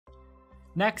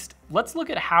Next, let's look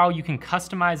at how you can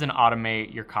customize and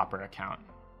automate your Copper account.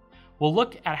 We'll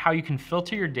look at how you can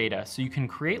filter your data so you can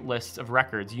create lists of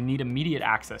records you need immediate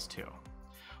access to.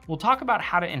 We'll talk about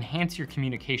how to enhance your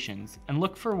communications and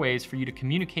look for ways for you to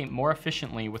communicate more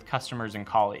efficiently with customers and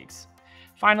colleagues.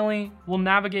 Finally, we'll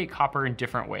navigate Copper in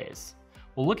different ways.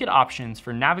 We'll look at options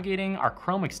for navigating our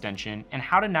Chrome extension and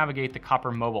how to navigate the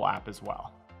Copper mobile app as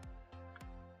well.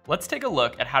 Let's take a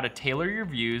look at how to tailor your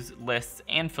views, lists,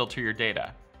 and filter your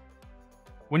data.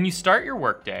 When you start your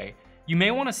workday, you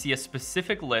may want to see a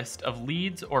specific list of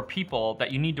leads or people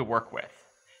that you need to work with.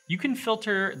 You can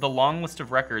filter the long list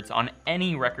of records on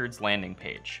any records landing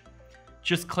page.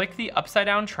 Just click the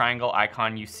upside-down triangle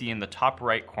icon you see in the top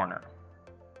right corner.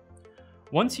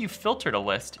 Once you've filtered a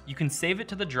list, you can save it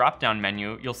to the drop-down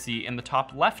menu you'll see in the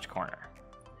top left corner.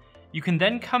 You can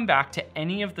then come back to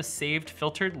any of the saved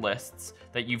filtered lists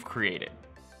that you've created.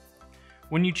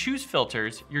 When you choose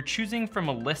filters, you're choosing from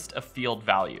a list of field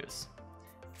values.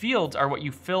 Fields are what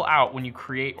you fill out when you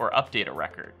create or update a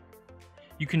record.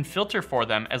 You can filter for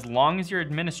them as long as your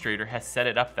administrator has set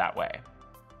it up that way.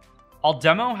 I'll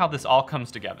demo how this all comes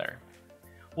together.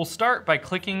 We'll start by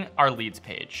clicking our leads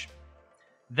page.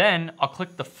 Then I'll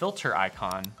click the filter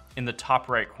icon in the top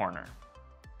right corner.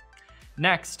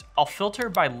 Next, I'll filter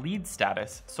by lead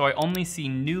status so I only see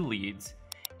new leads,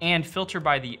 and filter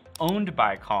by the owned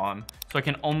by column so I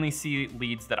can only see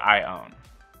leads that I own.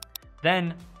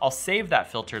 Then I'll save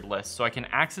that filtered list so I can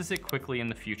access it quickly in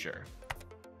the future.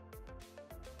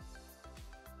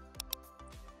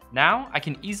 Now I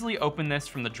can easily open this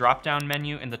from the drop-down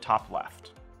menu in the top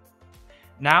left.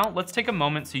 Now let's take a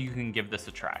moment so you can give this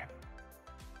a try.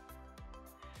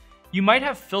 You might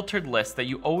have filtered lists that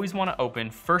you always want to open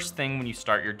first thing when you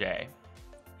start your day.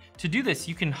 To do this,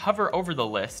 you can hover over the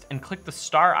list and click the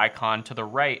star icon to the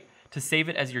right to save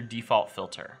it as your default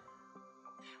filter.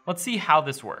 Let's see how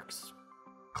this works.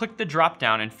 Click the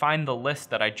drop-down and find the list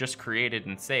that I just created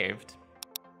and saved.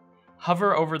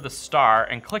 Hover over the star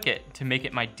and click it to make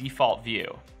it my default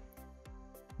view.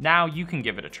 Now you can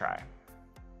give it a try.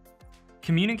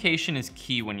 Communication is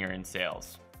key when you're in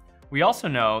sales. We also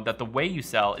know that the way you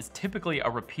sell is typically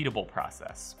a repeatable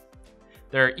process.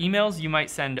 There are emails you might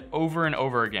send over and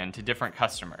over again to different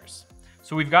customers.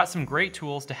 So we've got some great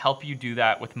tools to help you do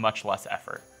that with much less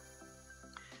effort.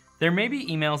 There may be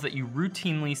emails that you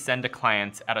routinely send to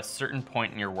clients at a certain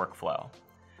point in your workflow.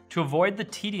 To avoid the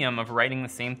tedium of writing the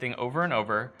same thing over and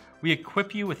over, we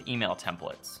equip you with email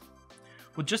templates.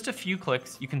 With just a few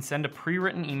clicks, you can send a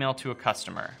pre-written email to a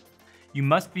customer. You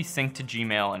must be synced to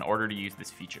Gmail in order to use this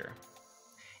feature.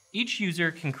 Each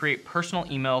user can create personal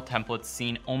email templates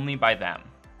seen only by them.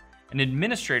 An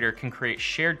administrator can create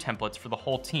shared templates for the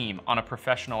whole team on a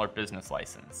professional or business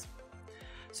license.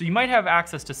 So you might have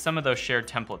access to some of those shared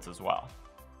templates as well.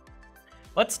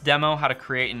 Let's demo how to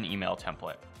create an email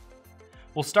template.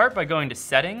 We'll start by going to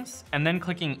Settings and then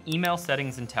clicking Email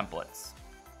Settings and Templates.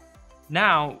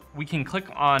 Now we can click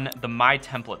on the My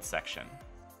Templates section.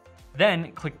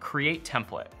 Then click Create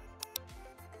Template.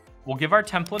 We'll give our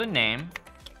template a name,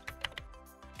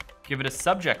 give it a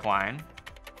subject line,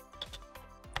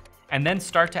 and then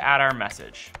start to add our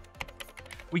message.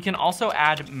 We can also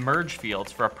add merge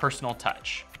fields for a personal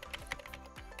touch.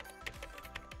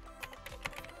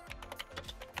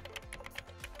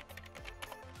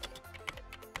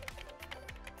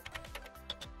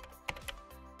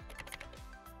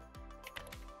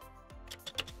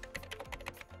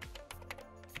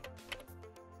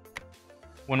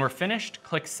 When we're finished,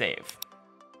 click Save.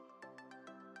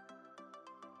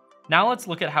 Now let's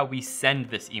look at how we send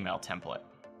this email template.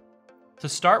 To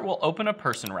start, we'll open a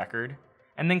person record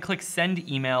and then click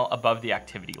Send Email above the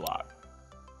activity log.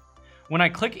 When I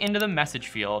click into the message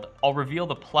field, I'll reveal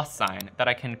the plus sign that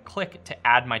I can click to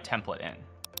add my template in.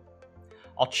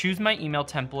 I'll choose my email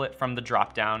template from the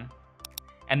dropdown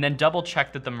and then double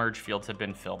check that the merge fields have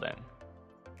been filled in.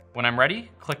 When I'm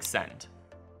ready, click Send.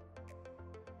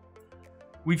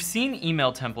 We've seen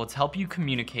email templates help you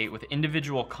communicate with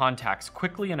individual contacts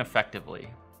quickly and effectively.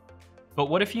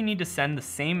 But what if you need to send the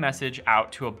same message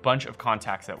out to a bunch of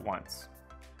contacts at once?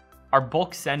 Our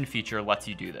bulk send feature lets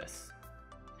you do this.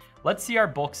 Let's see our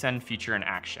bulk send feature in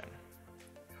action.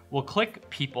 We'll click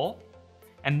People,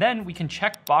 and then we can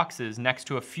check boxes next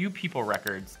to a few people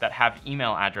records that have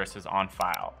email addresses on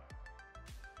file.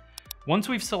 Once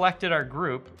we've selected our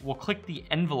group, we'll click the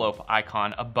envelope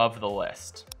icon above the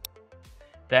list.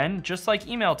 Then, just like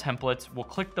email templates, we'll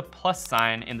click the plus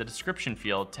sign in the description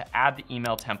field to add the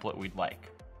email template we'd like.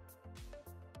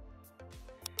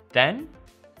 Then,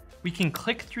 we can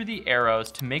click through the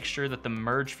arrows to make sure that the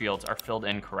merge fields are filled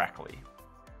in correctly.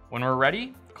 When we're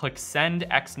ready, click Send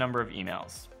X number of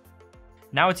emails.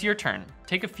 Now it's your turn.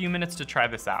 Take a few minutes to try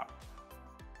this out.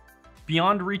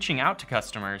 Beyond reaching out to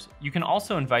customers, you can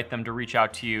also invite them to reach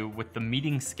out to you with the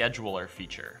Meeting Scheduler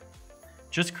feature.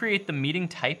 Just create the meeting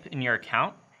type in your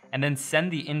account and then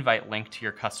send the invite link to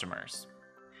your customers.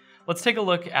 Let's take a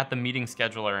look at the Meeting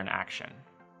Scheduler in action.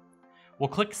 We'll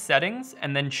click Settings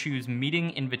and then choose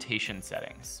Meeting Invitation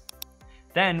Settings.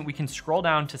 Then we can scroll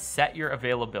down to Set Your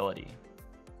Availability.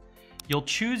 You'll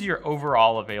choose your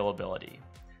overall availability.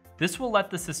 This will let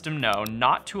the system know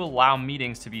not to allow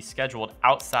meetings to be scheduled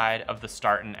outside of the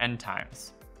start and end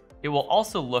times. It will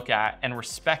also look at and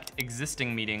respect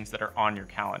existing meetings that are on your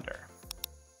calendar.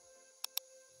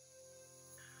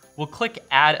 We'll click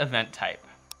Add Event Type.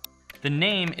 The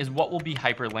name is what will be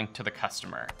hyperlinked to the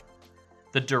customer.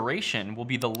 The duration will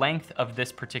be the length of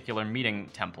this particular meeting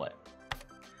template.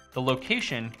 The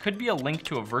location could be a link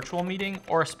to a virtual meeting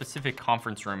or a specific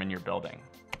conference room in your building.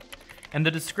 And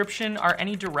the description are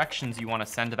any directions you want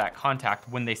to send to that contact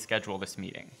when they schedule this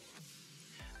meeting.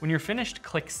 When you're finished,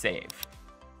 click Save.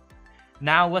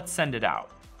 Now let's send it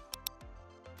out.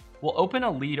 We'll open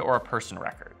a lead or a person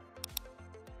record.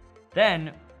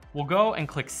 Then we'll go and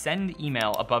click Send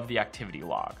Email above the activity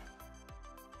log.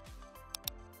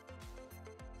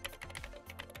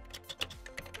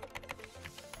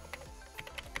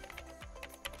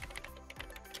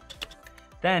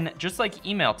 Then, just like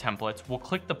email templates, we'll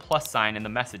click the plus sign in the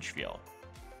message field.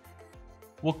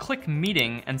 We'll click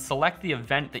Meeting and select the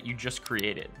event that you just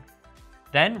created.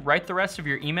 Then, write the rest of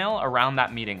your email around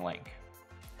that meeting link.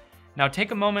 Now take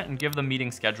a moment and give the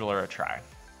Meeting Scheduler a try.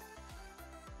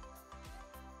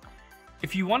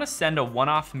 If you want to send a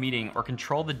one-off meeting or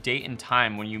control the date and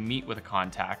time when you meet with a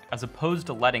contact, as opposed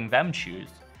to letting them choose,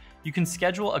 you can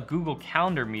schedule a Google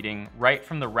Calendar meeting right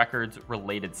from the Records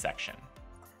Related section.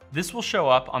 This will show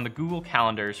up on the Google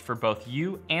Calendars for both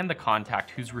you and the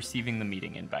contact who's receiving the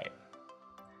meeting invite.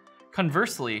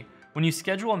 Conversely, when you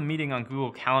schedule a meeting on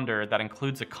Google Calendar that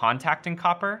includes a contact in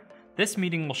copper, this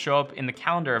meeting will show up in the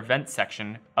calendar events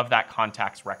section of that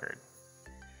contact's record.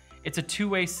 It's a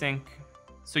two-way sync,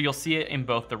 so you'll see it in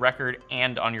both the record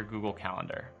and on your Google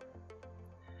Calendar.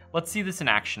 Let's see this in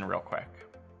action real quick.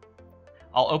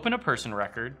 I'll open a person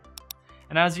record,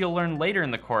 and as you'll learn later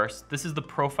in the course, this is the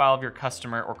profile of your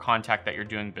customer or contact that you're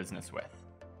doing business with.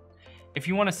 If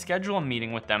you want to schedule a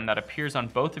meeting with them that appears on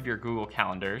both of your Google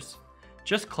Calendars,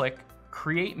 just click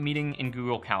Create Meeting in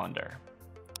Google Calendar.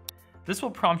 This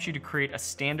will prompt you to create a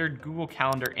standard Google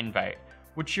Calendar invite,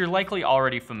 which you're likely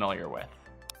already familiar with.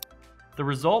 The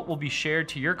result will be shared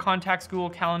to your contact's Google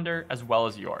Calendar as well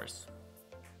as yours.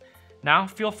 Now,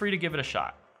 feel free to give it a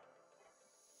shot.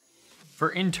 For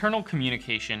internal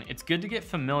communication, it's good to get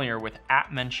familiar with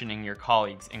 @mentioning your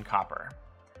colleagues in Copper.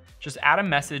 Just add a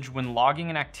message when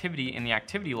logging an activity in the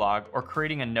activity log or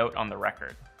creating a note on the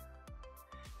record.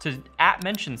 To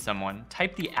 @mention someone,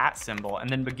 type the @ symbol and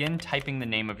then begin typing the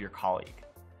name of your colleague.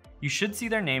 You should see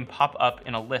their name pop up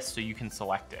in a list so you can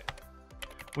select it.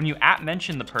 When you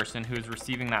 @mention the person who is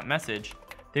receiving that message,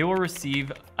 they will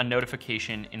receive a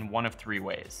notification in one of three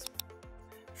ways.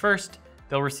 First,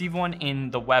 they'll receive one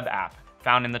in the web app,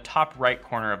 found in the top right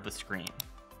corner of the screen.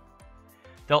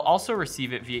 They'll also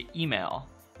receive it via email,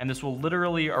 and this will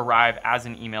literally arrive as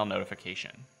an email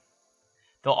notification.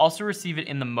 They'll also receive it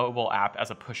in the mobile app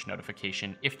as a push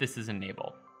notification if this is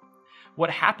enabled. What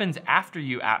happens after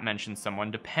you @mention someone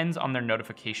depends on their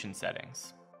notification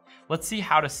settings. Let's see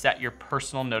how to set your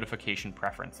personal notification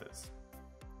preferences.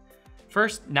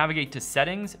 First, navigate to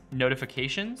Settings,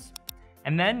 Notifications,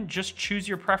 and then just choose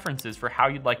your preferences for how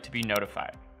you'd like to be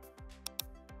notified.